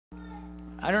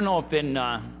I don't know if in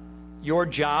your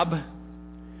job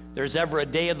there's ever a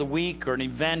day of the week or an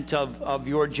event of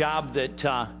your job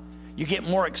that you get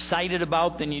more excited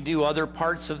about than you do other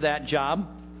parts of that job.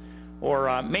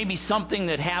 Or maybe something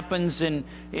that happens and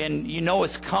you know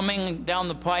it's coming down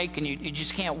the pike and you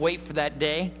just can't wait for that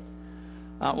day.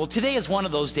 Well, today is one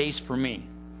of those days for me.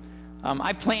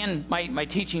 I plan my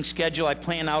teaching schedule. I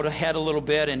plan out ahead a little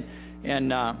bit,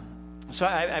 and so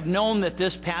I've known that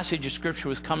this passage of Scripture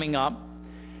was coming up,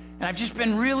 and I've just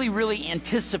been really, really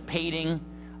anticipating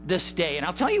this day. And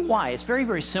I'll tell you why. It's very,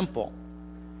 very simple.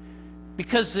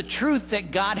 Because the truth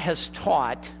that God has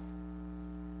taught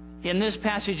in this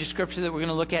passage of Scripture that we're going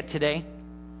to look at today,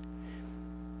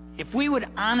 if we would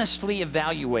honestly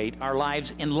evaluate our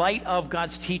lives in light of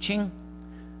God's teaching,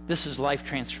 this is life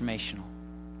transformational.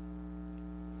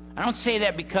 I don't say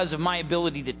that because of my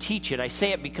ability to teach it. I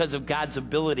say it because of God's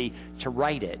ability to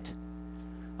write it.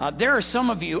 There are some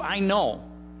of you I know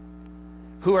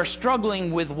who are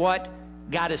struggling with what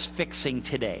God is fixing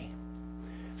today.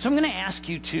 So I'm going to ask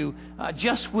you to,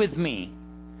 just with me,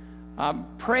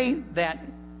 pray that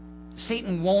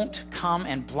Satan won't come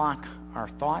and block our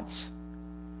thoughts,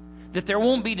 that there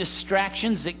won't be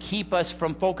distractions that keep us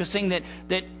from focusing,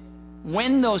 that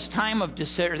when that time of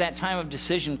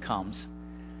decision comes,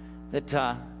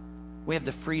 that we have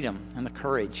the freedom and the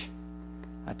courage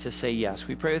to say yes.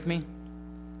 Will you pray with me?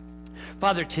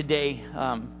 Father, today,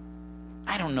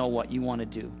 I don't know what you want to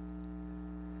do.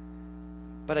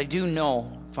 But I do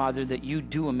know, Father, that you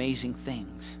do amazing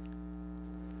things.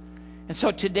 And so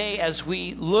today, as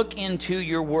we look into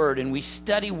your word and we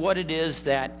study what it is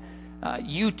that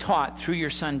you taught through your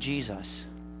Son, Jesus,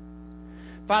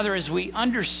 Father, as we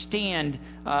understand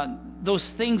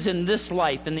those things in this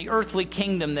life, in the earthly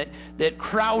kingdom that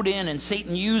crowd in and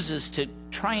Satan uses to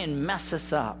try and mess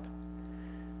us up,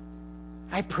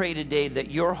 I pray today that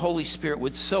your Holy Spirit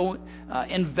would so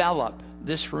envelop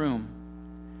this room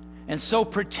and so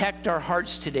protect our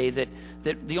hearts today that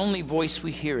the only voice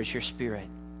we hear is your Spirit.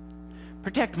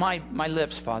 Protect my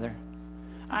lips, Father.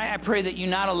 I pray that you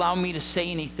not allow me to say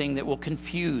anything that will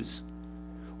confuse,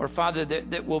 or, Father,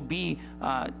 that will be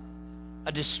a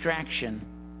distraction.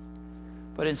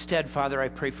 But instead, Father, I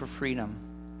pray for freedom.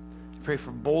 I pray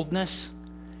for boldness.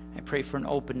 I pray for an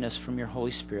openness from your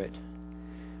Holy Spirit.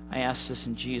 I ask this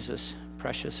in Jesus'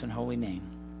 precious and holy name.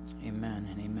 Amen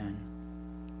and amen.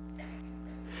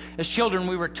 As children,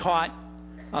 we were taught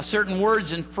certain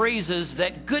words and phrases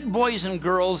that good boys and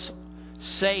girls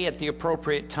say at the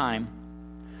appropriate time.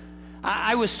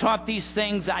 I was taught these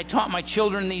things. I taught my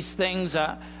children these things.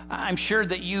 I'm sure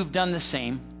that you've done the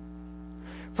same.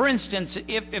 For instance,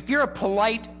 if you're a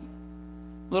polite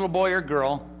little boy or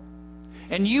girl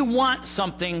and you want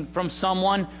something from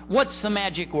someone, what's the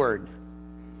magic word?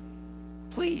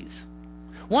 Please.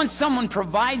 Once someone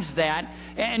provides that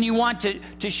and you want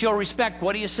to show respect,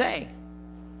 what do you say?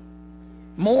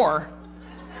 More.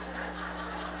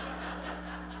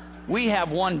 We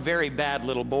have one very bad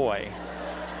little boy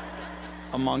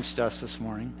amongst us this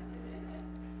morning.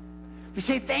 We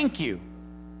say thank you.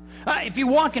 If you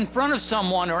walk in front of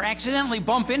someone or accidentally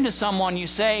bump into someone, you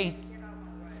say,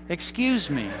 excuse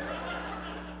me.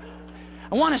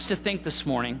 I want us to think this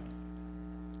morning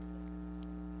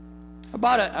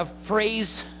about a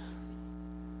phrase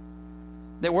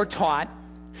that we're taught.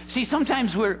 See,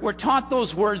 sometimes we're taught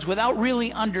those words without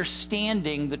really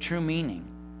understanding the true meaning.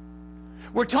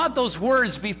 We're taught those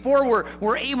words before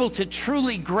we're able to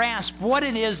truly grasp what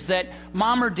it is that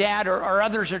mom or dad or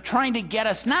others are trying to get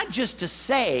us not just to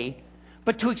say,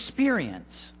 but to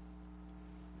experience.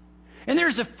 And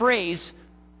there's a phrase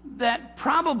that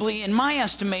probably, in my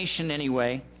estimation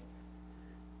anyway,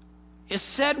 is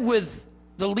said with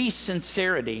the least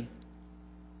sincerity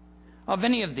of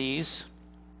any of these,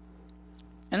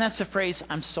 and that's the phrase,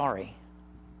 I'm sorry.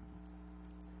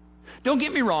 Don't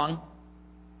get me wrong.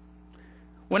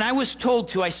 When I was told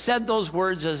to, I said those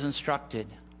words as instructed.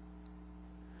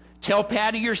 Tell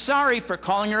Patty you're sorry for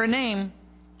calling her a name.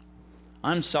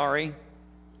 I'm sorry,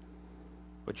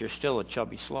 but you're still a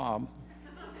chubby slob.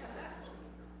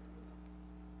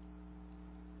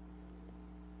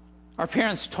 Our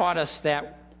parents taught us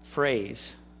that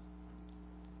phrase.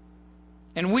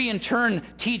 And we in turn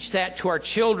teach that to our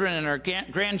children and our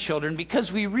grandchildren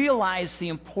because we realize the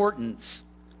importance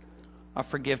of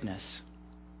forgiveness.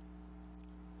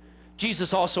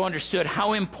 Jesus also understood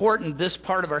how important this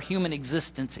part of our human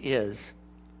existence is.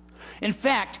 In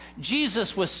fact,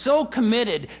 Jesus was so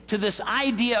committed to this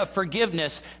idea of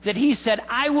forgiveness that he said,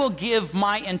 I will give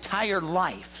my entire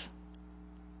life.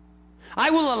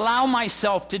 I will allow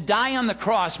myself to die on the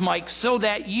cross, Mike, so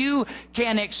that you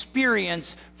can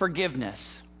experience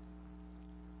forgiveness.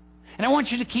 And I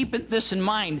want you to keep this in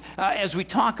mind as we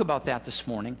talk about that this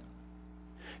morning.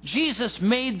 Jesus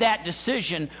made that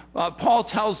decision, Paul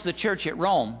tells the church at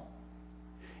Rome.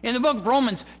 In the book of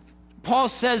Romans, Paul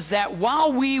says that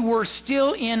while we were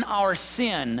still in our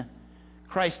sin,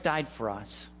 Christ died for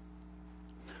us.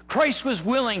 Christ was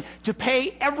willing to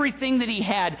pay everything that he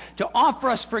had to offer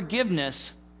us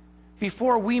forgiveness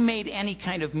before we made any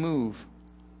kind of move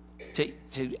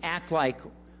to act like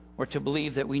or to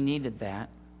believe that we needed that.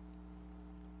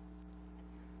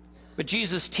 But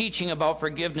Jesus' teaching about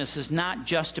forgiveness is not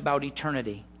just about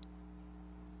eternity.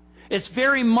 It's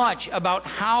very much about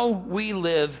how we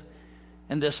live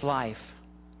in this life.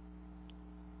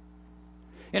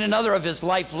 In another of his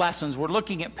life lessons, we're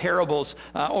looking at parables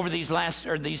over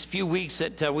these few weeks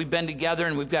that we've been together,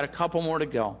 and we've got a couple more to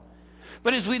go.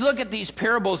 But as we look at these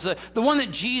parables, the one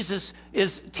that Jesus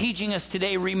is teaching us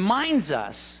today reminds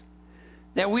us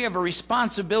that we have a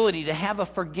responsibility to have a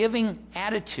forgiving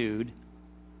attitude,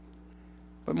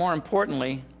 but more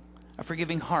importantly, a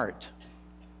forgiving heart.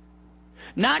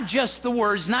 Not just the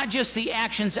words, not just the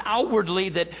actions outwardly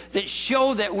that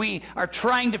show that we are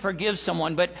trying to forgive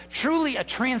someone, but truly a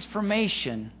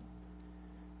transformation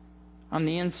on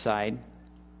the inside.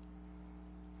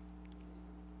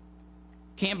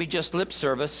 Can't be just lip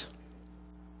service.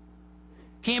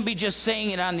 Can't be just saying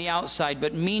it on the outside,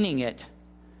 but meaning it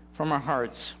from our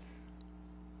hearts.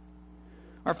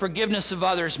 Our forgiveness of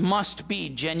others must be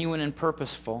genuine and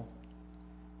purposeful.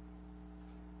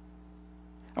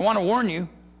 I want to warn you,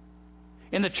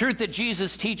 in the truth that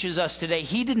Jesus teaches us today,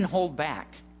 he didn't hold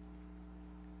back.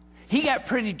 He got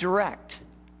pretty direct.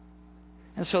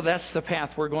 And so that's the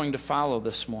path we're going to follow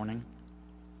this morning.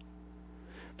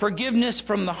 Forgiveness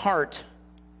from the heart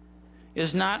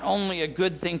is not only a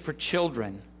good thing for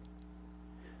children,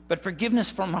 but forgiveness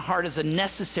from the heart is a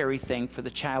necessary thing for the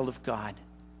child of God.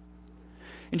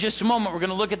 In just a moment, we're going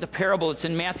to look at the parable. It's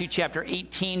in Matthew chapter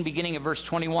 18, beginning at verse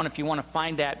 21. If you want to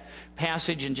find that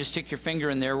passage and just stick your finger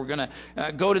in there, we're going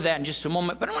to go to that in just a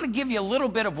moment. But I want to give you a little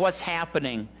bit of what's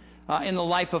happening in the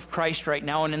life of Christ right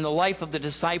now and in the life of the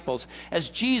disciples as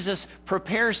Jesus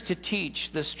prepares to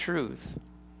teach this truth.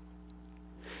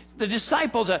 The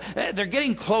disciples, they're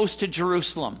getting close to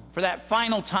Jerusalem for that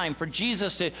final time, for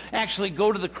Jesus to actually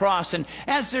go to the cross. And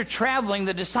as they're traveling,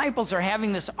 the disciples are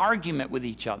having this argument with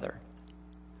each other.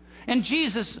 And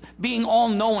Jesus, being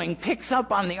all-knowing, picks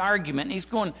up on the argument, and he's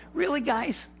going, really,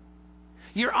 guys?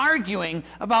 You're arguing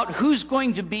about who's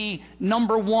going to be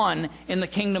number one in the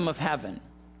kingdom of heaven.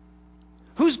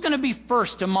 Who's going to be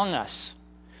first among us?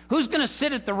 Who's going to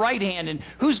sit at the right hand, and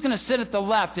who's going to sit at the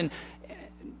left? And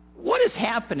what is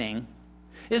happening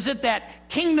is that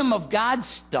kingdom of God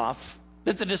stuff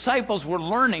that the disciples were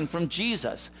learning from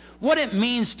Jesus, what it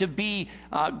means to be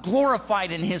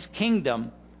glorified in his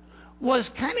kingdom, was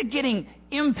kind of getting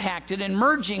impacted and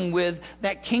merging with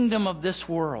that kingdom of this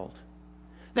world.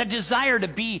 That desire to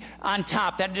be on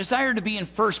top, that desire to be in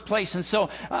first place. And so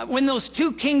when those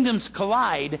two kingdoms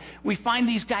collide, we find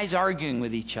these guys arguing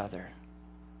with each other.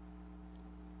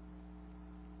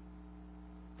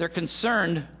 They're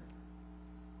concerned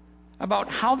about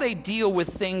how they deal with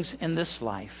things in this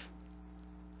life.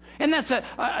 And that's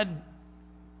a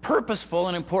purposeful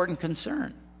and important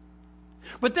concern.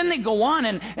 But then they go on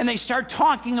and they start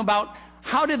talking about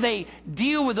how do they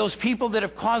deal with those people that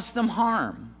have caused them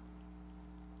harm.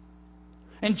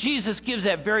 And Jesus gives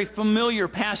that very familiar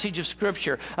passage of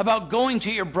Scripture about going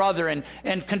to your brother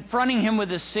and confronting him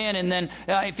with his sin, and then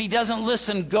if he doesn't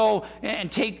listen, go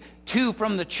and take two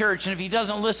from the church, and if he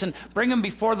doesn't listen, bring him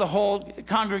before the whole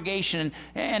congregation,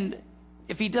 and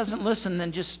if he doesn't listen,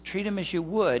 then just treat him as you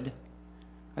would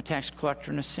a tax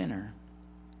collector and a sinner.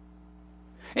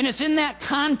 And it's in that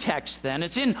context then,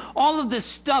 it's in all of this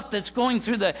stuff that's going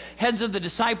through the heads of the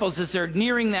disciples as they're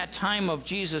nearing that time of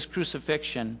Jesus'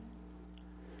 crucifixion.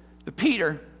 But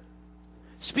Peter,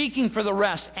 speaking for the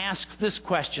rest, asks this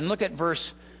question. Look at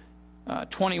verse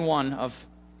 21 of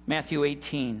Matthew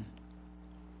 18.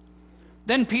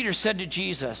 Then Peter said to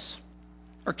Jesus,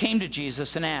 or came to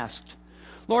Jesus and asked,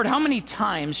 Lord, how many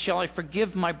times shall I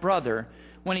forgive my brother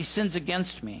when he sins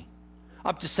against me?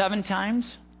 Up to 7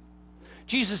 times?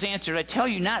 Jesus answered, I tell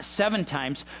you, not 7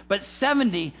 times, but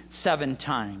 77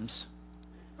 times.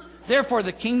 Therefore,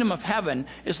 the kingdom of heaven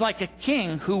is like a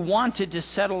king who wanted to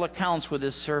settle accounts with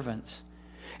his servants.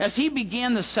 As he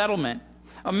began the settlement,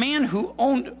 a man who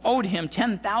owed him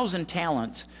 10,000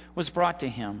 talents was brought to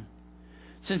him.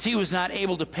 Since he was not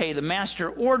able to pay, the master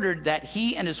ordered that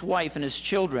he and his wife and his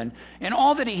children and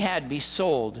all that he had be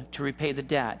sold to repay the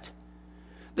debt.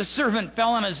 The servant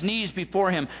fell on his knees before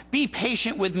him. Be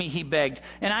patient with me, he begged,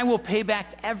 and I will pay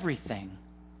back everything.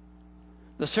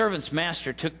 The servant's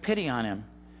master took pity on him,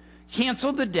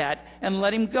 canceled the debt, and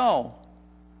let him go.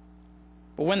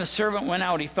 But when the servant went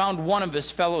out, he found one of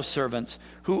his fellow servants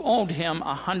who owed him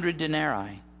 100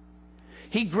 denarii.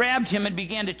 He grabbed him and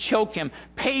began to choke him.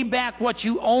 "Pay back what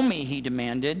you owe me," he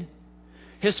demanded.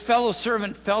 His fellow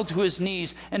servant fell to his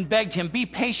knees and begged him, "Be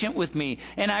patient with me,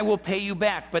 and I will pay you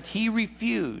back." But he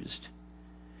refused.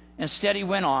 Instead, he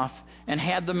went off and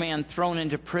had the man thrown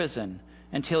into prison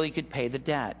until he could pay the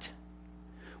debt.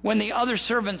 When the other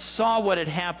servants saw what had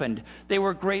happened, they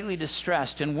were greatly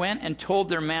distressed and went and told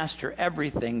their master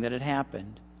everything that had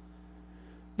happened.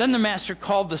 Then the master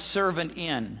called the servant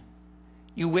in.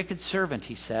 "You wicked servant,"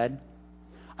 he said,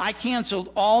 "I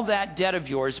canceled all that debt of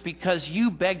yours because you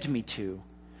begged me to.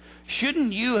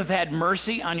 Shouldn't you have had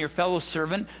mercy on your fellow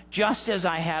servant just as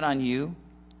I had on you?"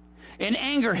 In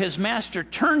anger, his master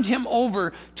turned him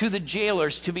over to the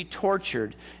jailers to be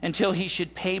tortured until he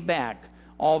should pay back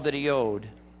all that he owed.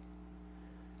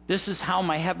 This is how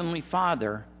my heavenly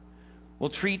Father will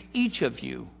treat each of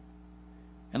you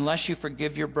unless you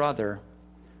forgive your brother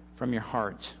from your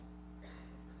heart.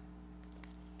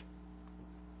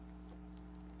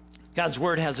 God's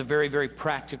Word has a very, very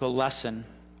practical lesson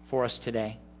for us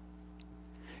today.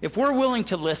 If we're willing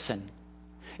to listen,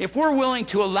 if we're willing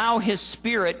to allow His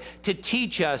Spirit to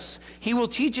teach us, He will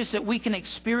teach us that we can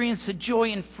experience the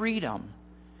joy and freedom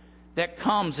that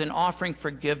comes in offering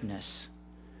forgiveness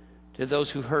to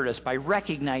those who hurt us by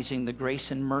recognizing the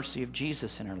grace and mercy of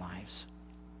Jesus in our lives.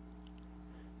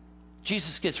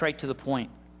 Jesus gets right to the point.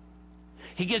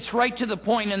 He gets right to the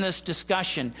point in this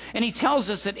discussion, and he tells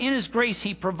us that in his grace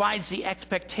he provides the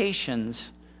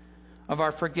expectations of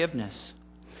our forgiveness.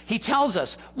 He tells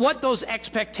us what those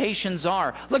expectations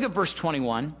are. Look at verse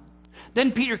 21.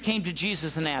 Then Peter came to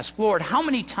Jesus and asked, "Lord, how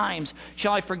many times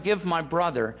shall I forgive my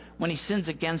brother when he sins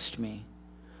against me?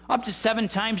 Up to 7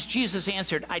 times?" Jesus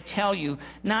answered, "I tell you,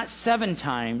 not 7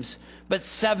 times, but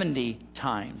 70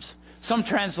 times. Some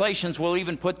translations will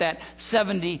even put that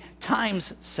 70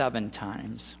 times 7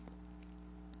 times.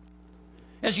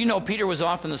 As you know, Peter was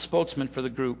often the spokesman for the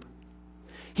group.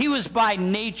 He was by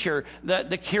nature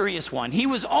the curious one. He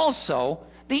was also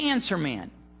the answer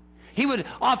man. He would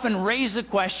often raise a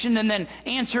question and then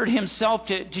answer it himself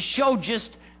to show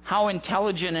just how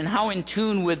intelligent and how in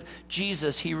tune with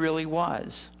Jesus he really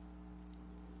was.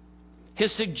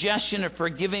 His suggestion of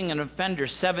forgiving an offender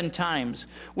 7 times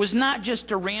was not just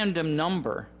a random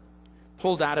number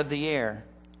pulled out of the air.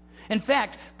 In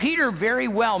fact, Peter very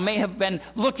well may have been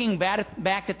looking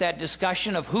back at that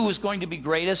discussion of who was going to be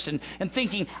greatest and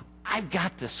thinking, "I've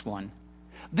got this one.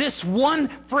 This one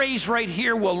phrase right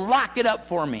here will lock it up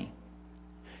for me."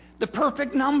 The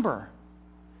perfect number.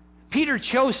 Peter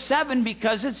chose 7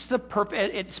 because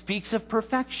it speaks of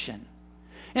perfection.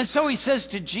 And so he says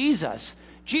to Jesus,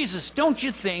 "Jesus, don't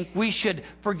you think we should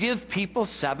forgive people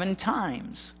 7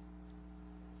 times?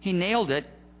 He nailed it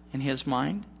in his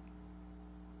mind.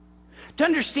 To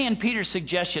understand Peter's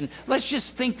suggestion, let's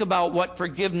just think about what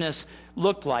forgiveness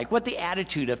looked like, what the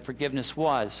attitude of forgiveness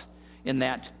was in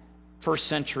that first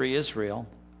century Israel.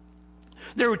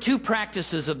 There were 2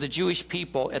 practices of the Jewish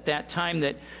people at that time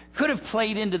that could have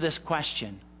played into this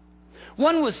question.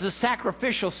 One was the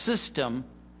sacrificial system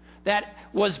that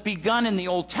was begun in the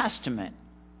Old Testament.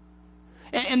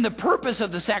 And the purpose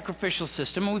of the sacrificial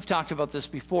system, and we've talked about this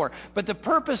before, but the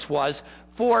purpose was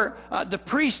for the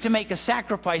priest to make a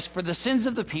sacrifice for the sins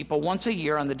of the people once a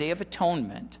year on the Day of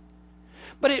Atonement.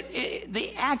 But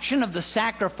the action of the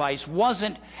sacrifice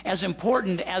wasn't as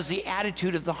important as the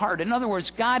attitude of the heart. In other words,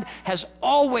 God has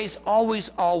always, always,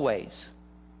 always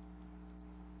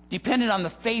depended on the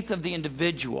faith of the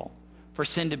individual for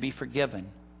sin to be forgiven.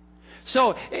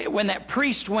 So when that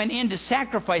priest went in to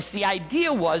sacrifice, the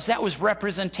idea was that was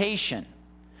representation.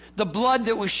 The blood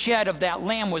that was shed of that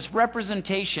lamb was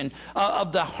representation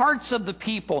of the hearts of the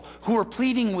people who were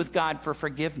pleading with God for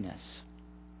forgiveness.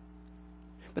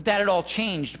 But that had all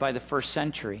changed by the first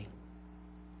century,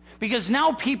 because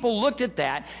now people looked at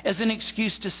that as an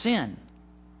excuse to sin.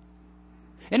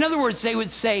 In other words, they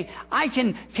would say, "I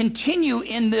can continue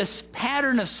in this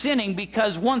pattern of sinning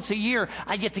because once a year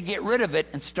I get to get rid of it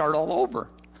and start all over."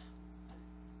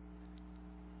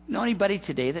 Know anybody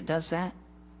today that does that?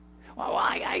 Well,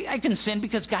 I can sin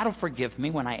because God will forgive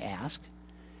me when I ask.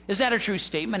 Is that a true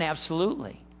statement?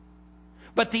 Absolutely.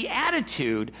 But the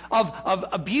attitude of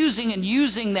abusing and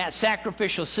using that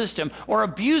sacrificial system, or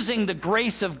abusing the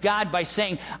grace of God by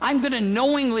saying, "I'm going to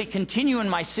knowingly continue in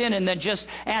my sin and then just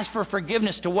ask for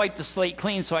forgiveness to wipe the slate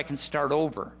clean so I can start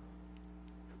over,"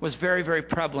 was very, very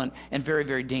prevalent and very,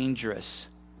 very dangerous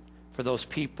for those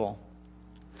people.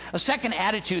 A second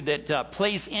attitude that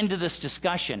plays into this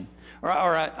discussion,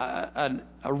 or a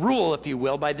rule, if you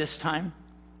will, by this time.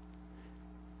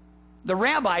 The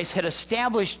rabbis had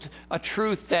established a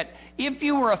truth that if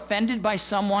you were offended by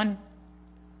someone,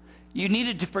 you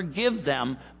needed to forgive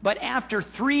them, but after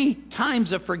 3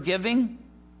 times of forgiving,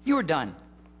 you were done.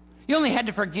 You only had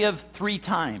to forgive 3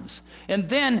 times. And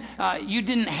then you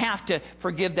didn't have to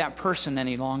forgive that person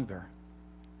any longer.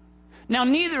 Now,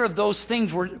 neither of those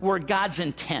things were God's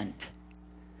intent.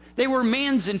 They were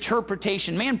man's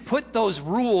interpretation. Man put those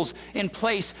rules in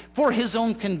place for his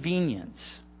own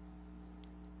convenience.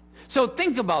 So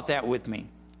think about that with me.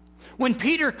 When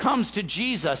Peter comes to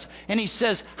Jesus and he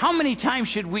says, how many times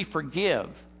should we forgive?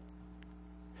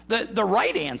 The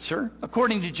right answer,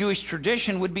 according to Jewish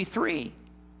tradition, would be 3.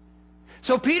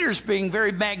 So Peter's being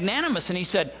very magnanimous, and he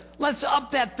said, let's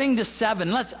up that thing to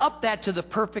 7. Let's up that to the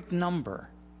perfect number.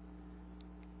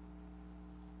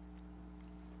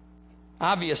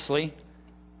 Obviously,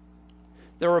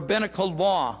 the rabbinical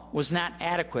law was not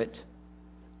adequate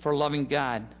for loving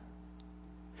God.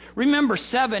 Remember,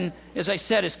 7, as I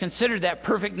said, is considered that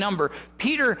perfect number.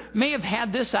 Peter may have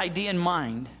had this idea in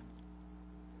mind,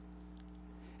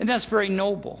 and that's very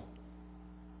noble.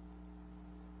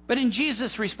 But in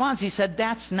Jesus' response, he said,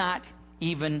 that's not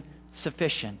even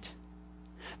sufficient.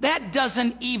 That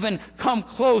doesn't even come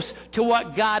close to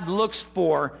what God looks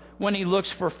for when he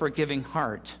looks for a forgiving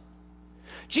heart.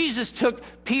 Jesus took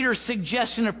Peter's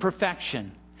suggestion of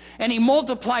perfection, and he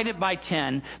multiplied it by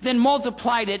 10, then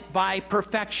multiplied it by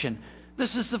perfection.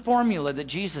 This is the formula that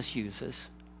Jesus uses.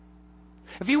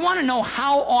 If you want to know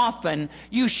how often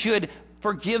you should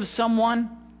forgive someone,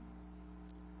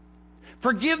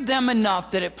 forgive them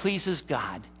enough that it pleases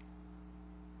God.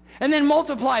 And then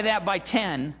multiply that by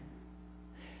 10.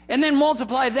 And then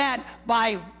multiply that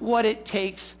by what it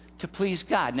takes to please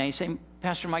God. Now you say,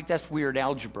 Pastor Mike, that's weird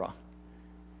algebra.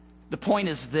 The point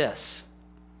is this.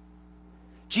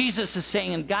 Jesus is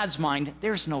saying in God's mind,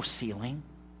 there's no ceiling.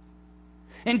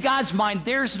 In God's mind,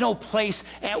 there's no place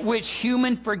at which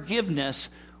human forgiveness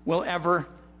will ever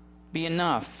be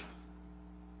enough.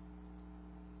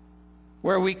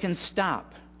 Where we can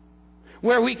stop.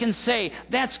 Where we can say,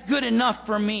 that's good enough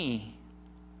for me.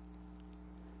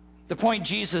 The point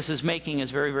Jesus is making is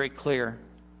very, very clear.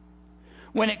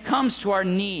 When it comes to our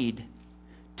need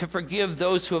to forgive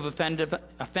those who have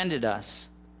offended us,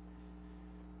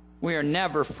 we are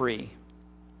never free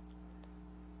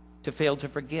to fail to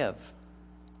forgive.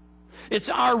 It's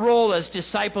our role as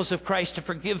disciples of Christ to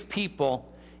forgive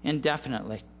people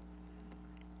indefinitely.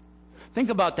 Think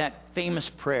about that famous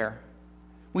prayer.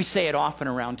 We say it often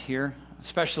around here,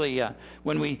 especially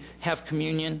when we have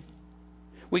communion.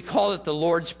 We call it the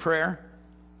Lord's Prayer.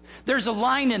 There's a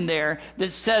line in there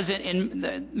that says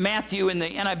in Matthew, in the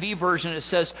NIV version, it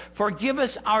says, forgive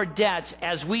us our debts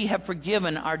as we have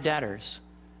forgiven our debtors.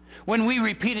 When we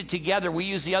repeat it together, we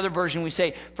use the other version. We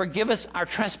say, forgive us our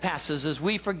trespasses as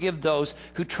we forgive those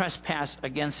who trespass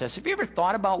against us. Have you ever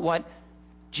thought about what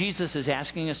Jesus is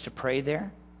asking us to pray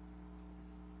there?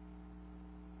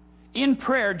 In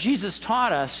prayer, Jesus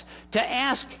taught us to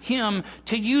ask him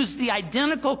to use the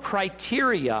identical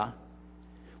criteria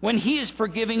when he is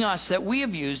forgiving us that we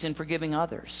have used in forgiving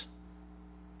others.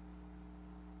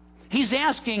 He's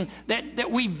asking that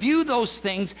we view those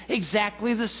things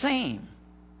exactly the same.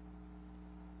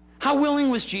 How willing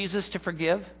was Jesus to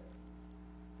forgive?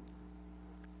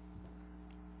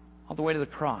 All the way to the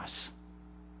cross.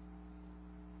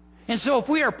 And so if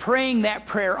we are praying that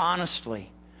prayer honestly,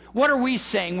 what are we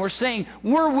saying? We're saying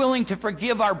we're willing to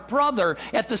forgive our brother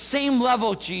at the same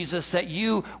level, Jesus, that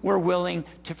you were willing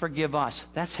to forgive us.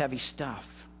 That's heavy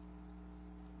stuff.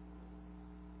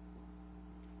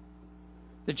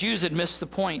 The Jews had missed the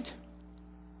point.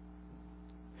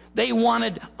 They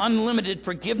wanted unlimited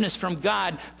forgiveness from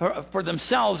God for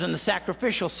themselves in the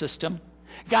sacrificial system.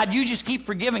 God, you just keep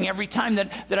forgiving every time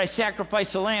that I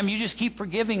sacrifice a lamb. You just keep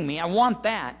forgiving me. I want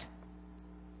that.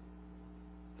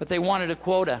 But they wanted a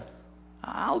quota.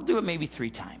 I'll do it maybe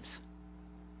 3 times.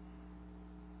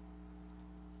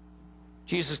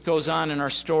 Jesus goes on in our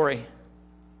story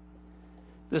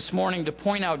this morning to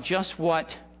point out just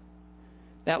what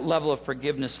that level of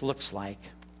forgiveness looks like.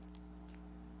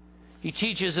 He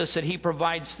teaches us that he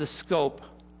provides the scope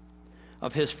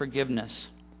of his forgiveness.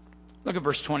 Look at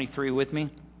verse 23 with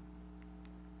me.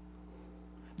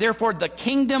 Therefore, the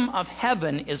kingdom of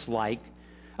heaven is like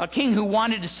a king who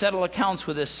wanted to settle accounts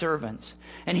with his servants.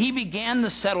 And he began the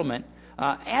settlement.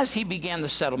 As he began the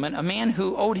settlement, a man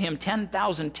who owed him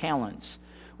 10,000 talents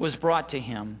was brought to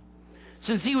him.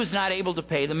 Since he was not able to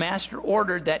pay, the master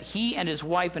ordered that he and his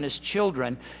wife and his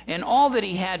children and all that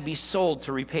he had be sold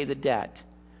to repay the debt.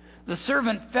 The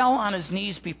servant fell on his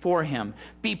knees before him.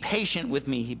 "Be patient with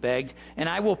me," he begged, "and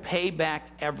I will pay back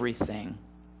everything."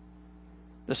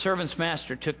 The servant's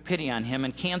master took pity on him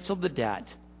and canceled the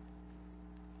debt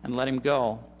and let him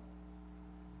go.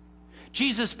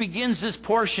 Jesus begins this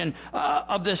portion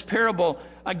of this parable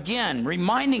again,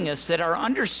 reminding us that our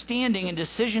understanding and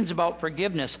decisions about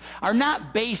forgiveness are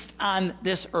not based on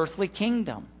this earthly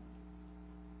kingdom.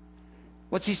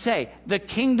 What's he say? The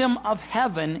kingdom of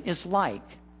heaven is like.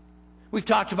 We've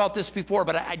talked about this before,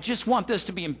 but I just want this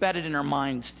to be embedded in our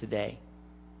minds today.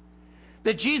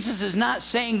 That Jesus is not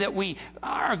saying that we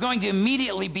are going to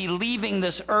immediately be leaving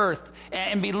this earth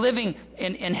and be living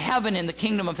in heaven, in the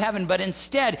kingdom of heaven, but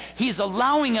instead, he's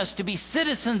allowing us to be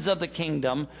citizens of the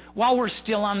kingdom while we're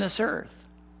still on this earth.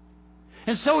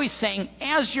 And so he's saying,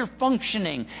 as you're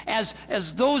functioning, as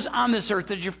those on this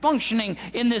earth, as you're functioning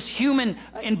in this human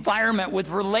environment with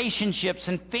relationships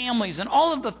and families and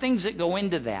all of the things that go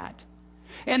into that,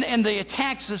 and the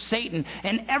attacks of Satan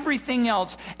and everything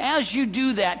else, as you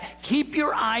do that, keep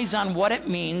your eyes on what it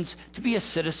means to be a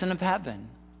citizen of heaven.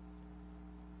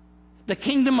 The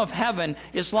kingdom of heaven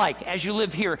is like, as you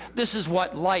live here, this is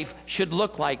what life should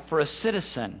look like for a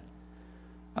citizen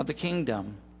of the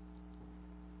kingdom.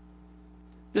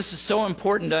 This is so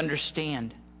important to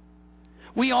understand.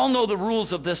 We all know the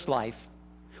rules of this life.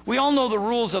 We all know the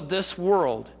rules of this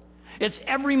world. It's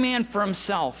every man for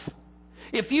himself.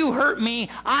 If you hurt me,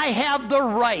 I have the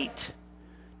right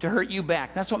to hurt you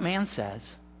back. That's what man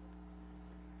says.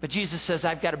 But Jesus says,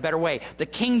 I've got a better way. The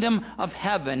kingdom of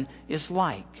heaven is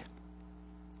like.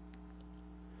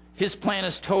 His plan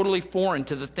is totally foreign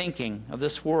to the thinking of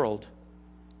this world,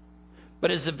 but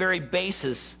is the very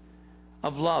basis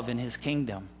of love in his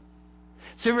kingdom.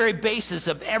 It's the very basis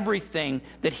of everything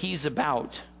that he's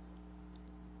about.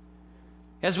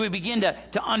 As we begin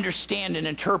to understand and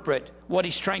interpret what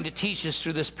he's trying to teach us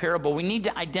through this parable, we need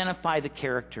to identify the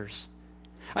characters.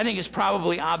 I think it's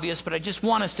probably obvious, but I just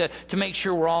want us to make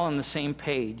sure we're all on the same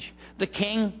page. The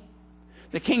king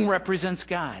represents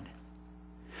God.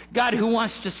 God who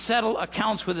wants to settle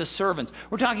accounts with his servants.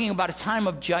 We're talking about a time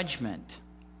of judgment.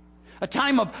 A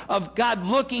time of God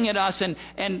looking at us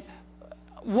and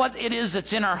what it is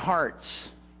that's in our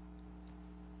hearts.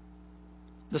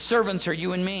 The servants are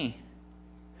you and me.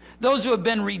 Those who have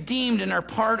been redeemed and are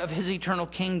part of his eternal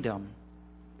kingdom.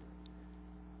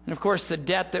 And of course, the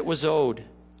debt that was owed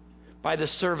by the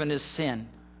servant is sin.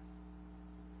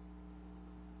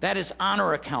 That is on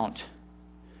our account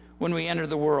when we enter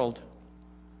the world.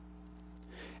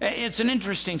 It's an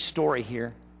interesting story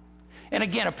here. And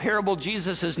again, a parable,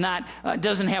 Jesus is not,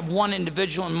 doesn't have one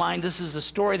individual in mind. This is a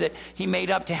story that he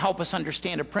made up to help us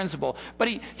understand a principle. But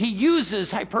he uses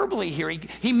hyperbole here.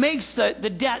 He makes the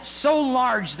debt so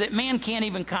large that man can't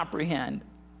even comprehend.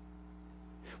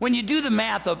 When you do the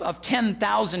math of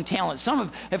 10,000 talents,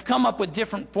 some have come up with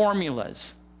different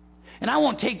formulas. And I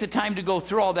won't take the time to go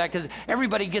through all that because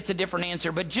everybody gets a different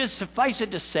answer. But just suffice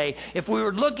it to say, if we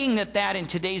were looking at that in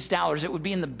today's dollars, it would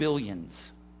be in the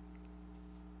billions.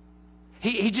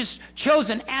 He just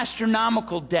chose an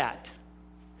astronomical debt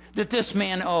that this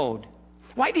man owed.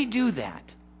 Why did he do that?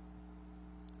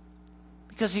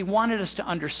 Because he wanted us to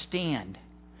understand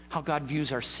how God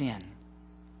views our sin.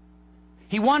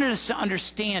 He wanted us to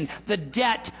understand the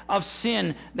debt of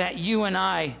sin that you and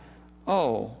I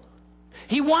owe.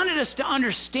 He wanted us to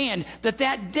understand that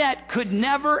that debt could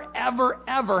never, ever,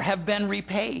 ever have been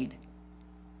repaid.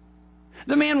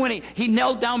 The man, when he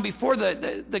knelt down before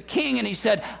the king and he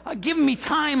said, give me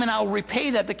time and I'll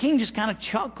repay that, the king just kind of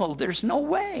chuckled. There's no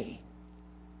way.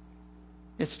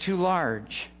 It's too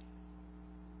large.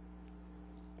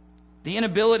 The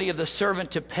inability of the servant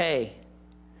to pay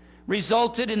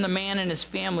resulted in the man and his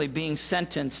family being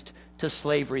sentenced to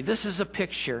slavery. This is a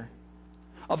picture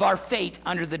of our fate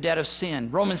under the debt of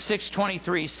sin. Romans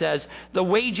 6:23 says, the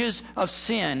wages of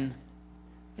sin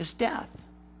is death.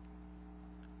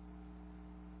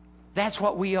 That's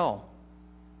what we owe.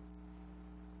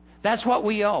 That's what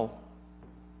we owe.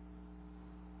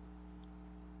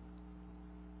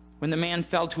 When the man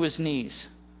fell to his knees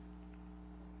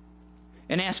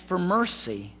and asked for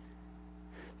mercy,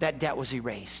 that debt was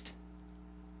erased.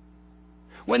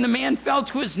 When the man fell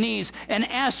to his knees and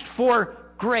asked for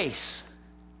grace,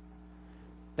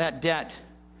 that debt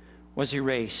was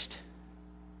erased.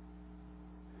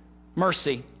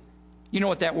 Mercy. You know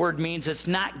what that word means? It's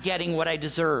not getting what I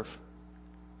deserve.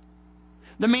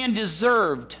 The man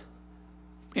deserved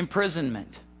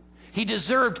imprisonment. He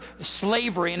deserved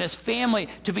slavery and his family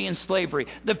to be in slavery.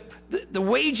 The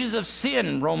wages of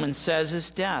sin, Romans says, is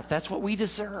death. That's what we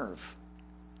deserve.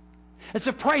 It's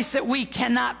a price that we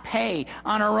cannot pay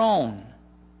on our own.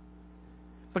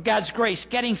 But God's grace,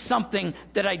 getting something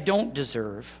that I don't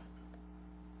deserve.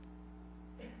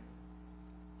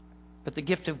 But the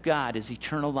gift of God is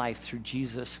eternal life through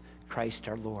Jesus Christ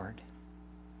our Lord.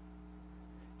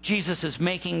 Jesus is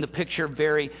making the picture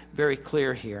very, very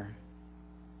clear here.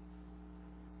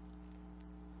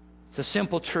 It's a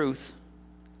simple truth.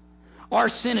 Our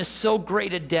sin is so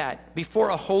great a debt before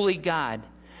a holy God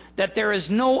that there is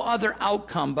no other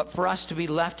outcome but for us to be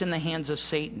left in the hands of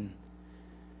Satan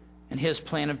and his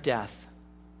plan of death.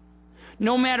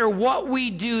 No matter what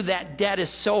we do, that debt is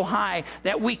so high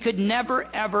that we could never,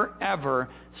 ever, ever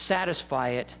satisfy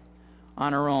it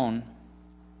on our own.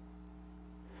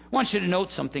 I want you to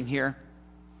note something here.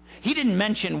 He didn't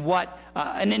mention what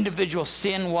an individual's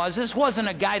sin was. This wasn't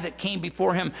a guy that came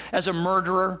before him as a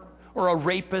murderer or a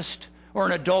rapist or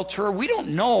an adulterer. We don't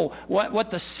know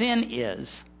what the sin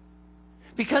is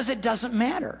because it doesn't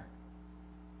matter.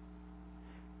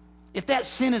 If that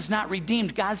sin is not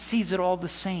redeemed, God sees it all the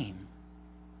same.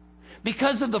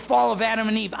 Because of the fall of Adam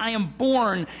and Eve, I am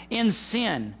born in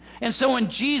sin. And so when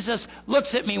Jesus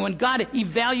looks at me, when God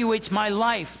evaluates my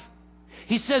life,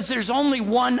 he says there's only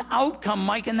one outcome,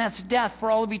 Mike, and that's death for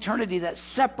all of eternity. That's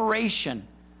separation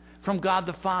from God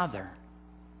the Father.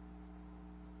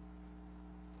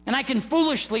 And I can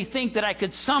foolishly think that I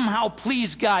could somehow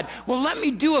please God. Well, let me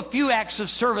do a few acts of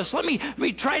service. Let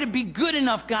me try to be good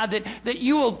enough, God, that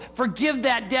you will forgive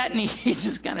that debt. And he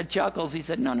just kind of chuckles. He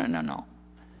said, no, no, no, no.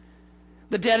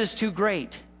 The debt is too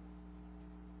great.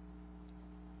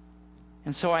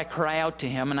 And so I cry out to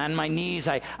him, and on my knees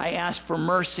I ask for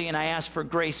mercy and I ask for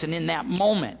grace. And in that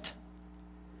moment,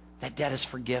 that debt is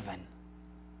forgiven.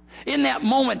 In that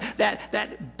moment,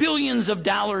 that billions of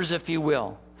dollars, if you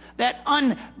will, that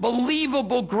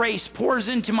unbelievable grace pours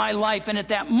into my life. And at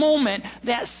that moment,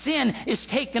 that sin is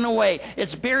taken away.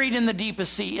 It's buried in the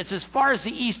deepest sea. It's as far as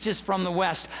the east is from the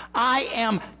west. I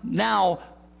am now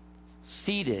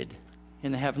seated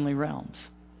in the heavenly realms.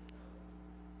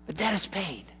 The debt is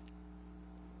paid.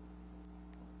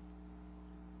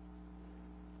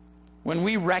 When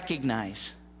we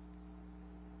recognize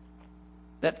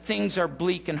that things are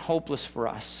bleak and hopeless for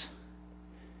us,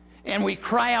 and we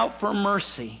cry out for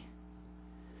mercy,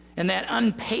 and that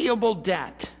unpayable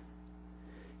debt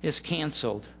is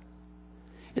canceled,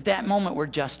 at that moment we're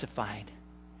justified.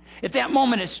 At that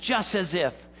moment it's just as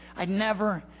if I'd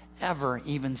never, ever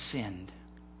even sinned.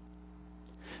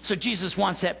 So Jesus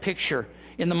wants that picture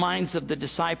in the minds of the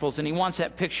disciples, and he wants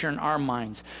that picture in our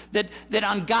minds. That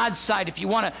on God's side, if you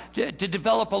want to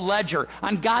develop a ledger,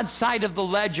 on God's side of the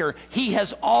ledger, he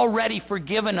has already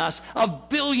forgiven us of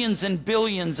billions and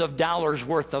billions of dollars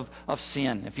worth of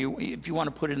sin, if you want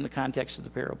to put it in the context of the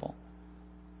parable.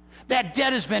 That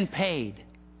debt has been paid.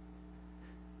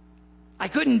 I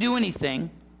couldn't do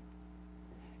anything.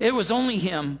 It was only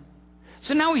him.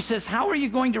 So now he says, how are you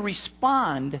going to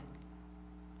respond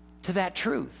to that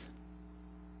truth?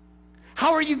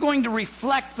 How are you going to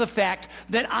reflect the fact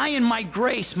that I in my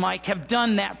grace, Mike, have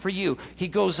done that for you? He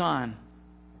goes on.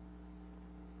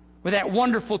 With that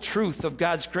wonderful truth of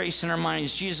God's grace in our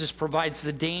minds, Jesus provides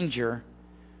the danger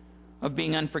of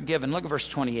being unforgiven. Look at verse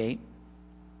 28.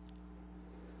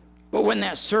 But when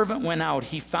that servant went out,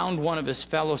 he found one of his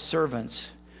fellow servants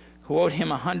who owed him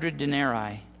 100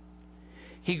 denarii.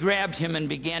 He grabbed him and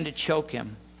began to choke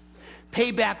him. Pay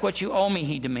back what you owe me,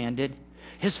 he demanded.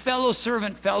 His fellow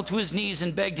servant fell to his knees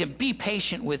and begged him, be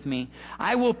patient with me.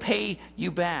 I will pay you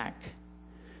back.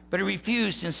 But he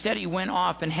refused. Instead, he went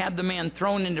off and had the man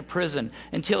thrown into prison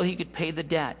until he could pay the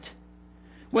debt.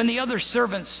 When the other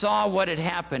servants saw what had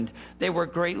happened, they were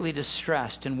greatly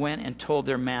distressed and went and told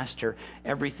their master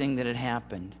everything that had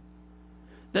happened.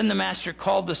 Then the master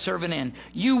called the servant in.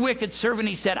 You wicked servant,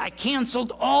 he said, I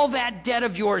canceled all that debt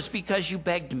of yours because you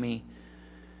begged me.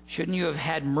 Shouldn't you have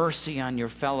had mercy on your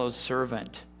fellow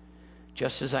servant,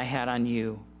 just as I had on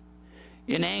you?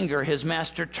 In anger, his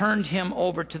master turned him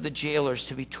over to the jailers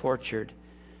to be tortured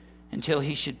until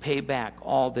he should pay back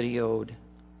all that he owed.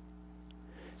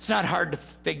 It's not hard to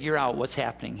figure out what's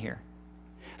happening here.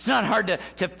 It's not hard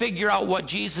to figure out what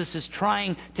Jesus is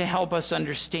trying to help us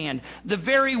understand. The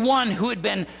very one who had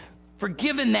been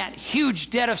forgiven that huge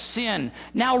debt of sin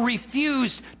now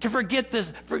refused to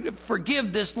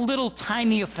forgive this little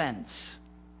tiny offense.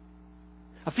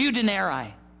 A few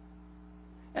denarii,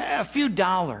 a few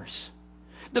dollars,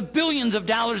 the billions of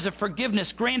dollars of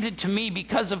forgiveness granted to me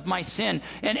because of my sin.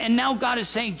 And now God is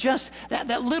saying, just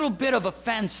that little bit of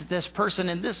offense that this person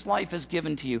in this life has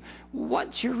given to you,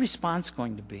 what's your response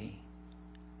going to be?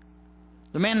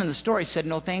 The man in the story said,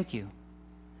 no, thank you.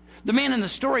 The man in the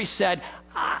story said,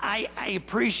 I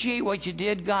appreciate what you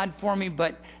did, God, for me,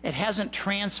 but it hasn't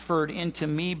transferred into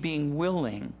me being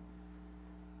willing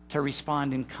to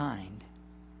respond in kind.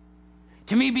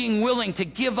 To me being willing to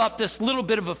give up this little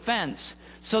bit of offense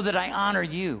so that I honor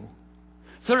you.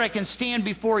 So that I can stand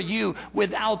before you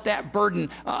without that burden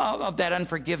of that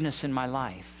unforgiveness in my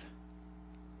life.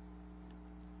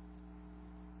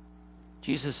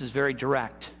 Jesus is very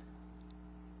direct.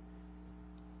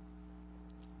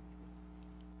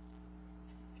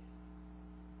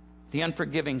 The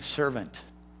unforgiving servant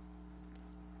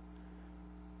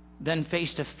then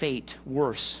faced a fate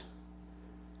worse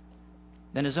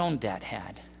than his own debt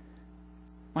had.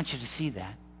 I want you to see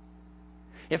that.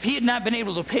 If he had not been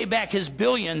able to pay back his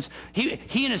billions, he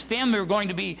and his family were going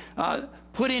to be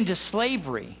put into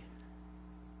slavery.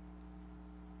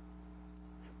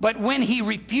 But when he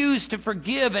refused to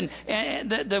forgive and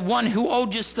the one who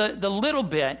owed just the little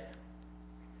bit,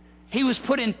 he was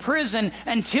put in prison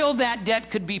until that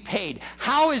debt could be paid.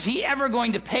 How is he ever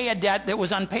going to pay a debt that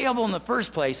was unpayable in the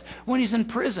first place when he's in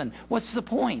prison? What's the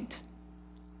point?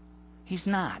 He's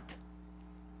not.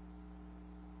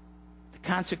 The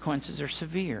consequences are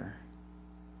severe.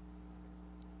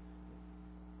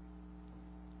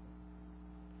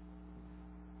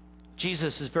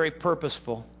 Jesus is very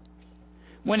purposeful.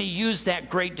 When he used that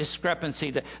great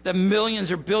discrepancy, the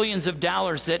millions or billions of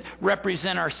dollars that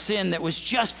represent our sin that was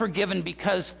just forgiven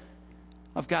because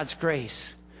of God's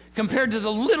grace, compared to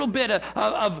the little bit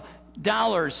of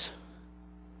dollars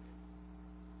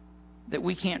that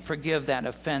we can't forgive that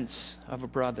offense of a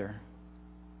brother.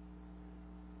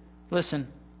 Listen,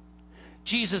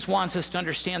 Jesus wants us to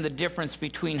understand the difference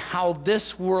between how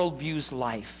this world views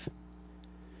life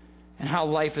and how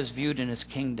life is viewed in his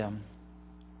kingdom.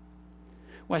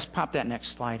 Wes, pop that next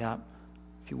slide up,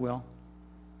 if you will.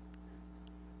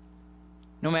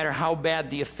 No matter how bad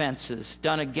the offenses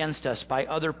done against us by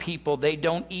other people, they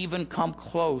don't even come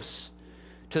close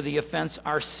to the offense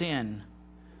our sin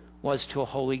was to a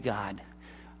holy God.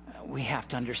 We have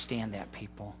to understand that,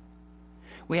 people.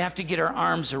 We have to get our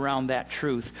arms around that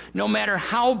truth. No matter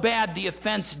how bad the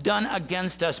offense done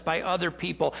against us by other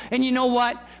people. And you know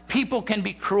what? People can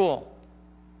be cruel.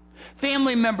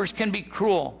 Family members can be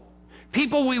cruel.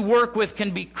 People we work with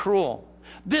can be cruel.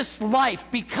 This life,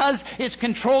 because it's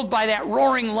controlled by that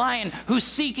roaring lion who's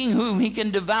seeking whom he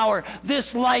can devour,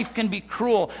 this life can be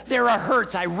cruel. There are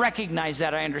hurts. I recognize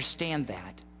that. I understand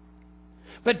that.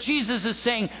 But Jesus is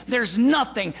saying there's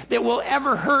nothing that will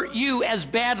ever hurt you as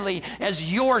badly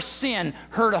as your sin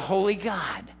hurt a holy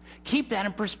God. Keep that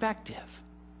in perspective.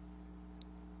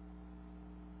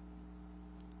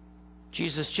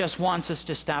 Jesus just wants us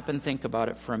to stop and think about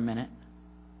it for a minute.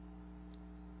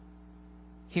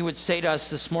 He would say to us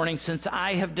this morning, since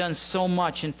I have done so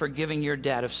much in forgiving your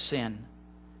debt of sin,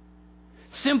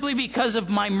 simply because of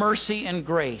my mercy and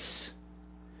grace,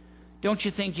 don't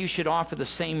you think you should offer the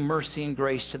same mercy and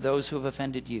grace to those who have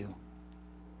offended you?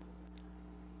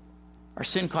 Our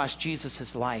sin cost Jesus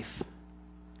his life.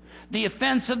 The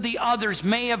offense of the others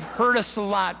may have hurt us a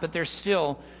lot, but there's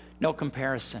still no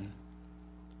comparison.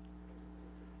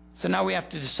 So now we have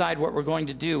to decide what we're going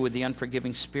to do with the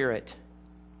unforgiving spirit.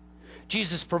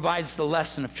 Jesus provides the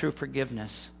lesson of true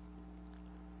forgiveness.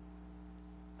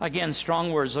 Again,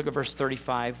 strong words. Look at verse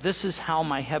 35. This is how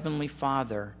my heavenly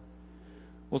Father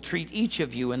will treat each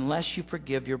of you unless you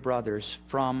forgive your brothers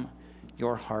from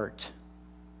your heart.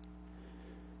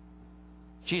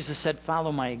 Jesus said,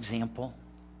 follow my example.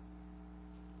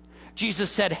 Jesus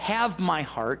said, have my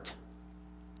heart.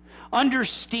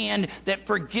 Understand that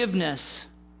forgiveness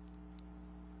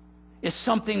is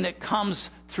something that comes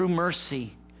through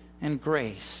mercy and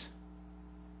grace.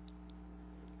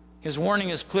 His warning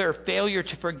is clear. Failure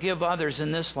to forgive others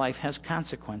in this life has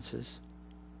consequences.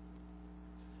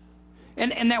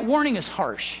 And that warning is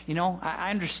harsh. You know,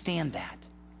 I understand that.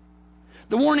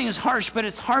 The warning is harsh, but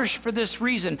it's harsh for this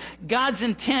reason. God's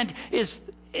intent is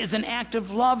an act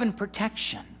of love and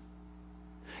protection.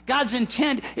 God's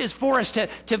intent is for us to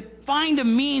find a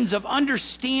means of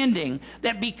understanding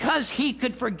that because he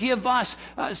could forgive us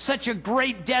such a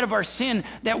great debt of our sin,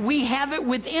 that we have it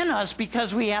within us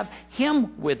because we have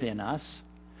him within us.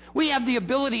 We have the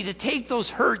ability to take those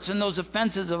hurts and those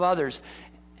offenses of others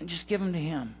and just give them to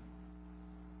him.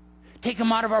 Take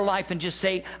them out of our life and just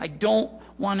say, I don't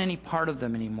want any part of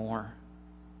them anymore.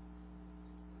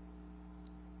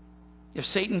 If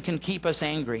Satan can keep us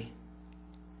angry,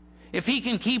 if he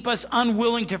can keep us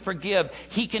unwilling to forgive,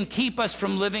 he can keep us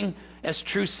from living as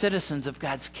true citizens of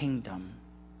God's kingdom.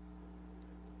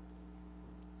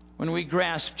 When we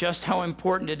grasp just how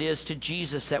important it is to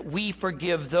Jesus that we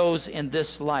forgive those in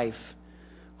this life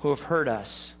who have hurt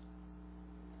us,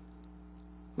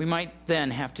 we might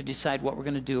then have to decide what we're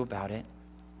going to do about it.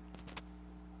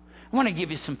 I want to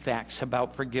give you some facts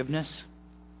about forgiveness.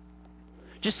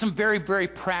 Just some very, very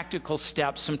practical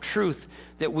steps, some truth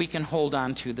that we can hold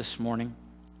on to this morning.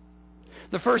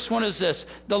 The first one is this: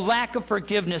 the lack of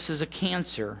forgiveness is a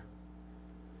cancer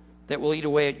that will eat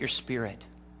away at your spirit.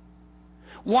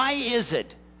 Why is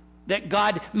it that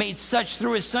God made such,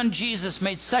 through his son Jesus,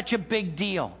 made such a big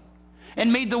deal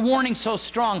and made the warning so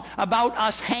strong about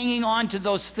us hanging on to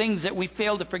those things that we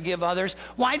fail to forgive others?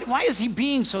 Why is he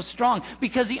being so strong?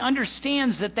 Because he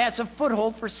understands that that's a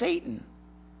foothold for Satan.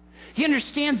 He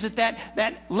understands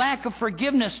that lack of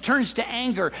forgiveness turns to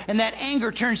anger, and that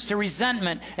anger turns to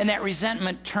resentment, and that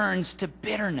resentment turns to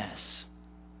bitterness.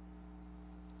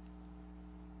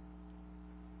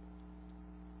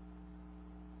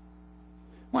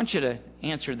 I want you to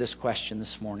answer this question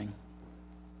this morning.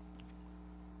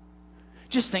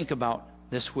 Just think about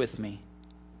this with me.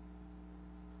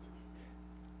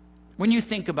 When you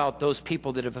think about those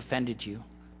people that have offended you,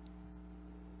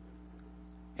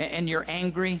 and you're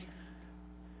angry,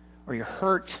 or you're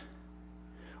hurt,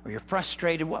 or you're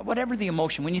frustrated, whatever the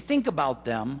emotion, when you think about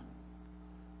them,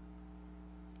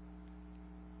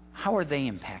 how are they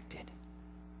impacted?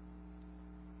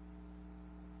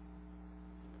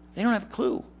 They don't have a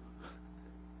clue.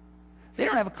 They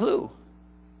don't have a clue.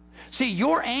 See,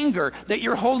 your anger that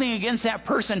you're holding against that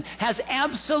person has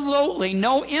absolutely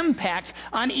no impact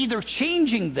on either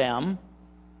changing them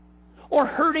or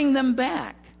hurting them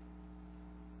back.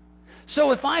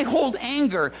 So if I hold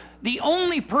anger, the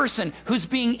only person who's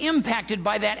being impacted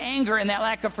by that anger and that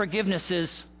lack of forgiveness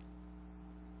is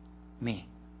me.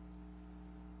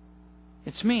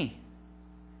 It's me.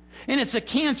 And it's a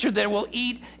cancer that will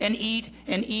eat and eat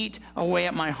and eat away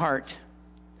at my heart.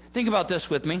 Think about this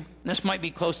with me. This might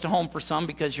be close to home for some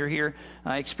because you're here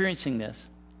experiencing this.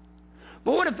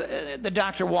 But what if the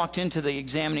doctor walked into the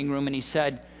examining room and he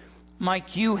said,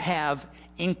 "Mike, you have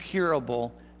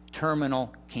incurable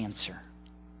terminal cancer."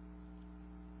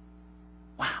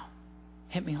 Wow,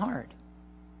 hit me hard.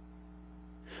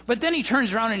 But then he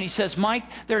turns around and he says, "Mike,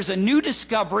 there's a new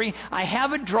discovery. I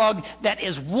have a drug that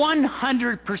is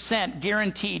 100%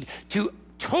 guaranteed to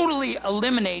totally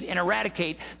eliminate and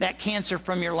eradicate that cancer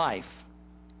from your life."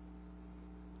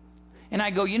 And I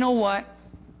go, you know what?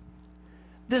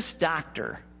 This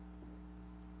doctor,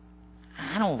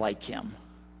 I don't like him.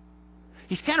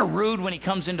 He's kind of rude when he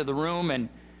comes into the room, and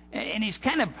he's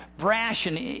kind of brash,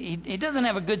 and he doesn't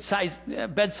have a good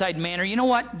bedside manner. You know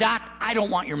what, Doc? I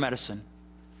don't want your medicine.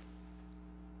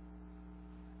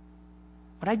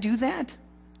 Would I do that?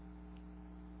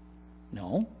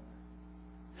 No.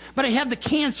 But I have the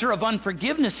cancer of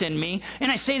unforgiveness in me,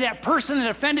 and I say, that person that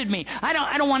offended me,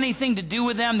 I don't want anything to do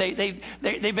with them.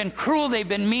 They've been cruel, they've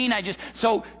been mean.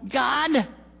 So God,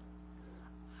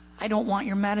 I don't want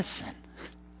your medicine.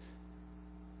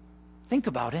 Think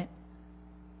about it.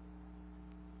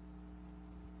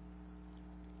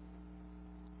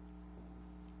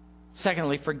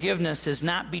 Secondly, forgiveness is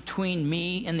not between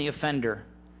me and the offender.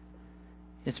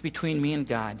 It's between me and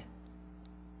God.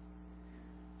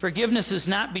 Forgiveness is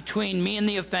not between me and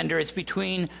the offender. It's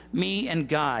between me and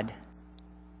God.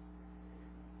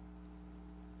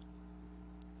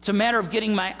 It's a matter of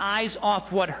getting my eyes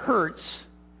off what hurts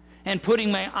and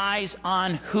putting my eyes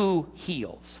on who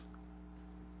heals.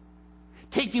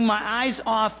 Taking my eyes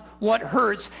off what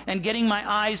hurts and getting my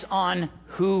eyes on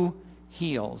who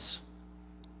heals.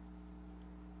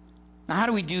 Now, how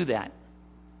do we do that?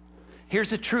 Here's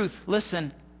the truth.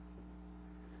 Listen.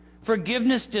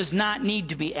 Forgiveness does not need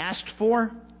to be asked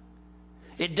for.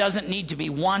 It doesn't need to be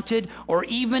wanted or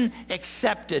even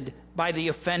accepted by the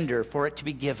offender for it to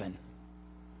be given.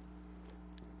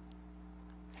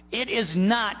 It is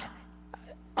not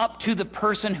up to the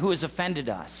person who has offended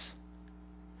us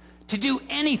to do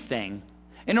anything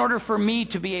in order for me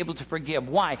to be able to forgive.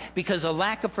 Why? Because a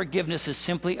lack of forgiveness is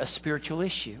simply a spiritual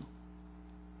issue.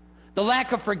 The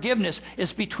lack of forgiveness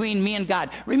is between me and God.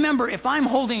 Remember, if I'm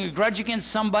holding a grudge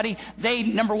against somebody, they,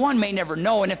 number one, may never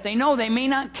know, and if they know, they may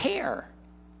not care.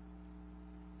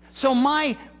 So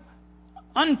my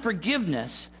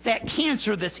unforgiveness, that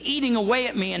cancer that's eating away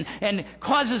at me and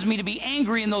causes me to be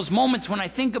angry in those moments when I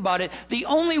think about it, the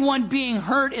only one being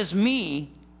hurt is me,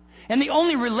 and the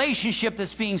only relationship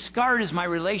that's being scarred is my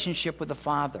relationship with the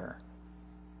Father.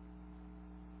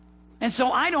 And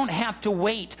so I don't have to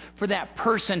wait for that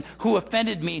person who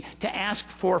offended me to ask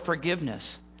for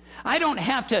forgiveness. I don't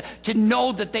have to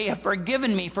know that they have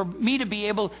forgiven me for me to be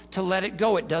able to let it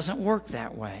go. It doesn't work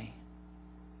that way.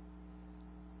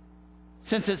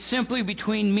 Since it's simply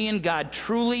between me and God,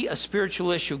 truly a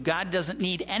spiritual issue, God doesn't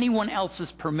need anyone else's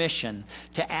permission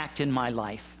to act in my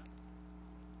life.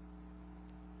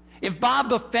 If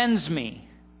Bob offends me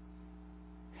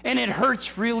and it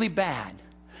hurts really bad,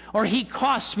 or he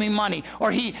costs me money,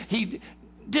 or he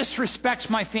disrespects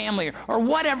my family, or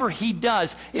whatever he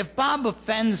does, if Bob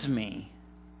offends me,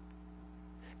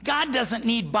 God doesn't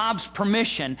need Bob's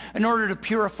permission in order to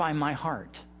purify my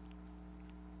heart.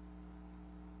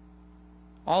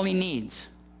 All he needs,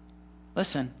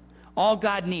 listen, all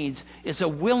God needs is a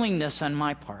willingness on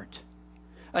my part,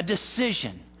 a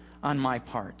decision on my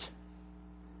part.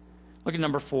 Look at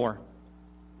number 4.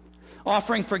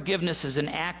 Offering forgiveness is an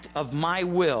act of my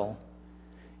will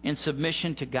in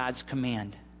submission to God's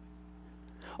command.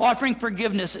 Offering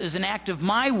forgiveness is an act of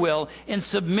my will in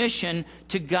submission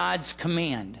to God's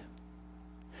command.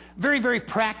 Very, very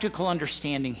practical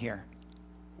understanding here.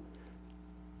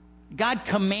 God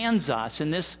commands us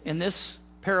in this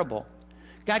parable.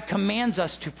 God commands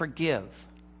us to forgive.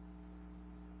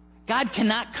 God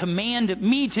cannot command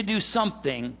me to do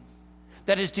something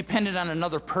that is dependent on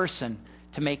another person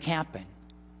to make happen.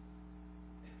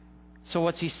 So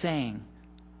what's he saying?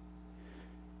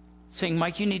 Saying,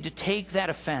 Mike, you need to take that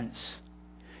offense.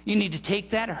 You need to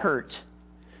take that hurt.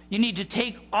 You need to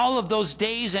take all of those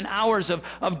days and hours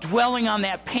of dwelling on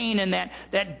that pain and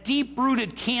that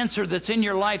deep-rooted cancer that's in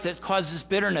your life that causes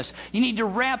bitterness. You need to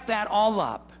wrap that all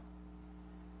up.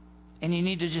 And you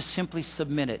need to just simply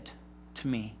submit it to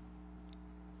me.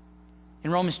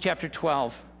 In Romans chapter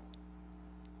 12,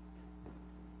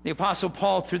 the Apostle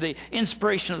Paul, through the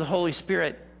inspiration of the Holy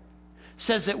Spirit,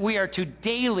 says that we are to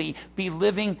daily be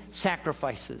living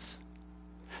sacrifices.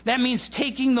 That means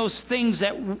taking those things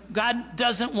that God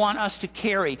doesn't want us to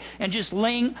carry and just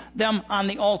laying them on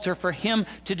the altar for him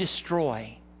to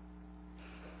destroy,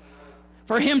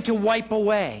 for him to wipe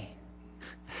away.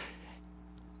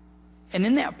 And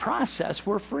in that process,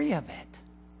 we're free of it.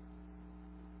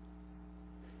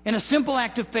 In a simple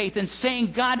act of faith and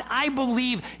saying, God, I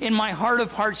believe in my heart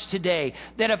of hearts today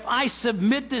that if I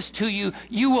submit this to you,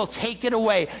 you will take it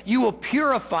away. You will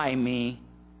purify me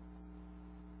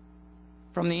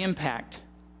from the impact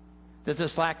that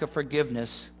this lack of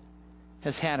forgiveness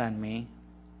has had on me.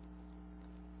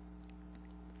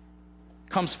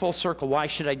 Comes full circle. Why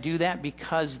should I do that?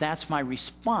 Because that's my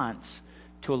response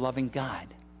to a loving God.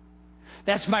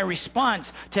 That's my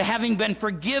response to having been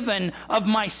forgiven of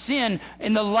my sin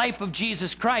in the life of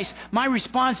Jesus Christ. My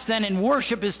response then in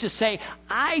worship is to say,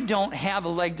 I don't have a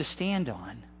leg to stand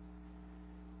on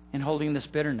in holding this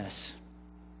bitterness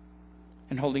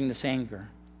and holding this anger.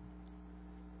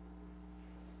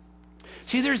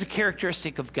 See, there's a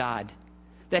characteristic of God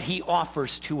that he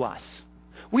offers to us.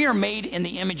 We are made in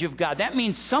the image of God. That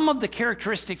means some of the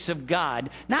characteristics of God,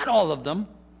 not all of them,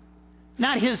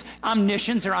 not his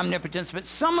omniscience or omnipotence, but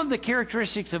some of the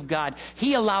characteristics of God,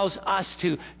 he allows us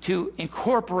to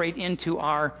incorporate into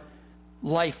our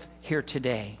life here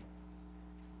today.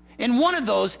 And one of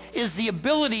those is the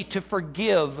ability to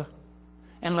forgive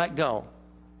and let go.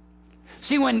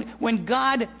 See, when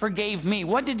God forgave me,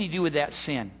 what did he do with that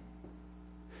sin?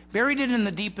 Buried it in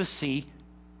the deepest sea.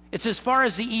 It's as far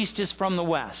as the east is from the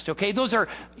west, okay? Those are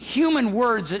human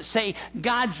words that say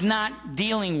God's not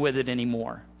dealing with it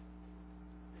anymore.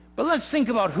 But let's think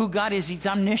about who God is. He's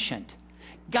omniscient.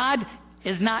 God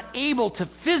is not able to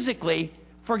physically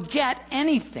forget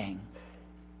anything.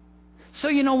 So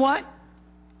you know what?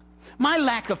 My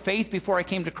lack of faith before I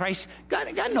came to Christ,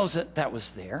 God knows that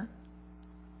was there.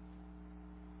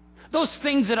 Those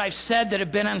things that I've said that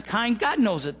have been unkind, God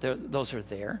knows that those are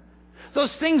there.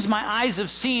 Those things my eyes have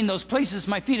seen, those places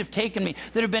my feet have taken me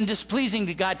that have been displeasing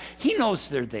to God, he knows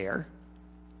they're there.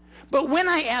 But when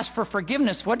I ask for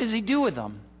forgiveness, what does he do with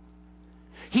them?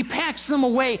 He packs them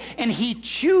away, and he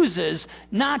chooses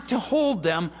not to hold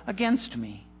them against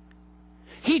me.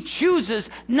 He chooses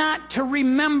not to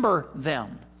remember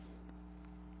them.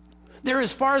 They're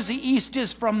as far as the east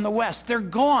is from the west. They're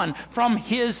gone from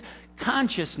his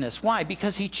consciousness. Why?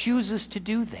 Because he chooses to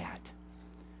do that.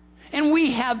 And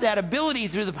we have that ability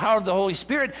through the power of the Holy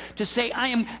Spirit to say,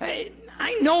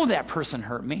 I know that person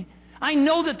hurt me. I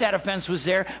know that offense was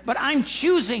there, but I'm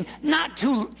choosing not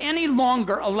to any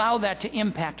longer allow that to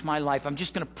impact my life. I'm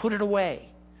just going to put it away.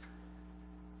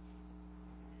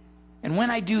 And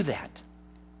when I do that,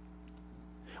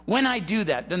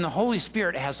 then the Holy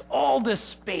Spirit has all this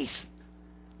space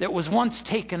that was once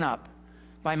taken up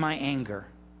by my anger.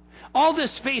 All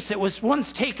this space that was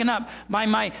once taken up by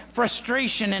my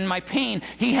frustration and my pain,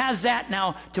 he has that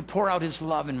now to pour out his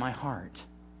love in my heart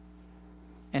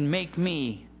and make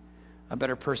me a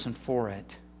better person for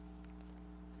it.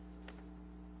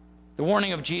 The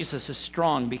warning of Jesus is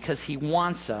strong because he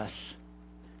wants us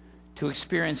to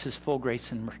experience his full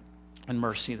grace and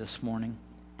mercy this morning.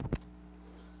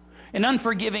 An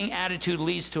unforgiving attitude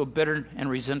leads to a bitter and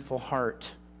resentful heart.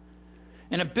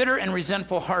 And a bitter and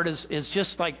resentful heart is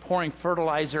just like pouring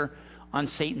fertilizer on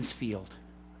Satan's field,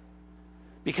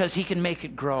 because he can make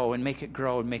it grow and make it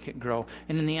grow and make it grow.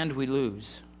 And in the end, we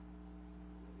lose.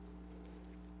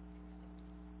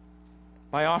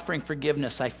 By offering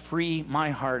forgiveness, I free my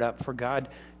heart up for God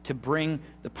to bring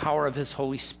the power of his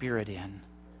Holy Spirit in.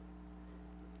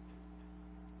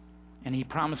 And he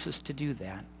promises to do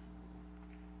that.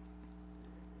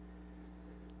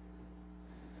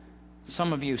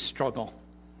 Some of you struggle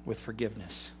with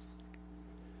forgiveness.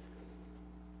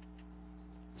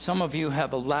 Some of you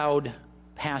have allowed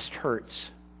past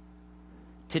hurts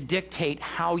to dictate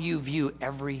how you view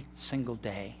every single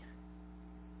day.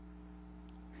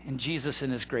 And Jesus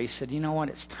in his grace said, you know what?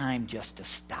 It's time just to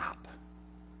stop.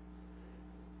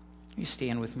 You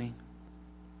stand with me.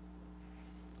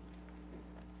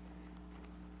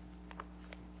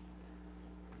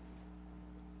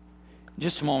 In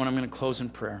just a moment, I'm going to close in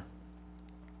prayer.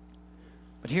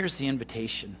 But here's the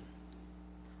invitation.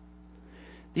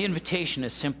 The invitation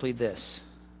is simply this.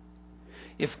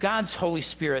 If God's Holy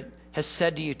Spirit has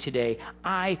said to you today,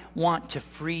 I want to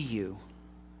free you.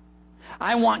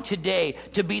 I want today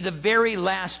to be the very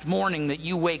last morning that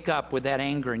you wake up with that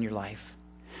anger in your life.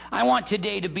 I want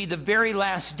today to be the very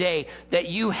last day that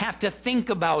you have to think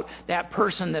about that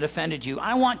person that offended you.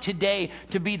 I want today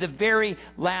to be the very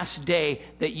last day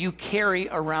that you carry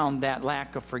around that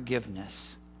lack of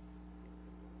forgiveness.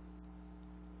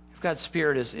 If God's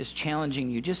Spirit is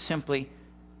challenging you, just simply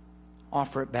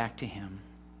offer it back to him.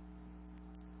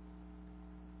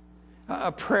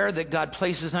 A prayer that God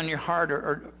places on your heart,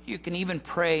 or you can even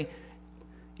pray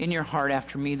in your heart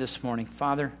after me this morning.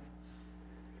 Father,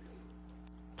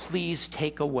 please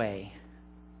take away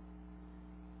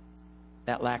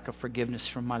that lack of forgiveness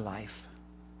from my life.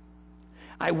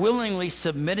 I willingly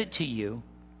submit it to you,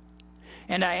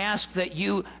 and I ask that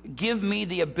you give me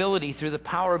the ability through the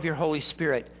power of your Holy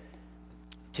Spirit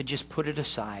to just put it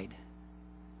aside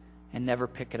and never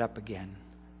pick it up again.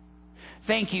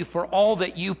 Thank you for all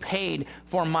that you paid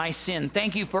for my sin.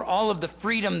 Thank you for all of the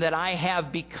freedom that I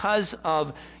have because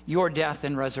of your death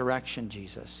and resurrection,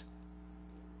 Jesus.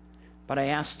 But I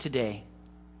ask today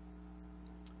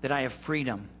that I have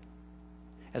freedom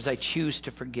as I choose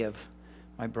to forgive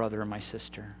my brother or my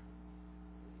sister.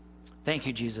 Thank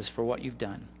you, Jesus, for what you've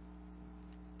done.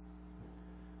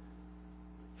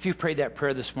 If you've prayed that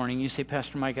prayer this morning, you say,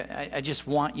 Pastor Mike, I just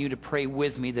want you to pray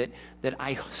with me that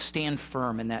I stand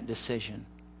firm in that decision.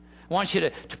 I want you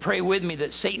to pray with me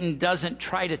that Satan doesn't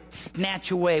try to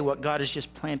snatch away what God has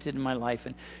just planted in my life.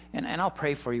 And I'll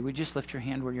pray for you. Would you just lift your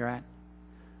hand where you're at?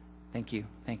 Thank you.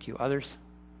 Thank you. Others?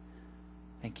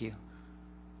 Thank you.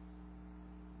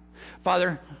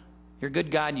 Father, you're a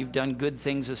good God. You've done good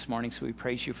things this morning, so we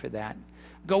praise you for that.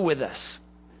 Go with us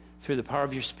through the power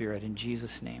of your Spirit. In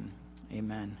Jesus' name,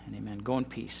 amen and amen. Go in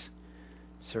peace.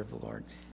 Serve the Lord.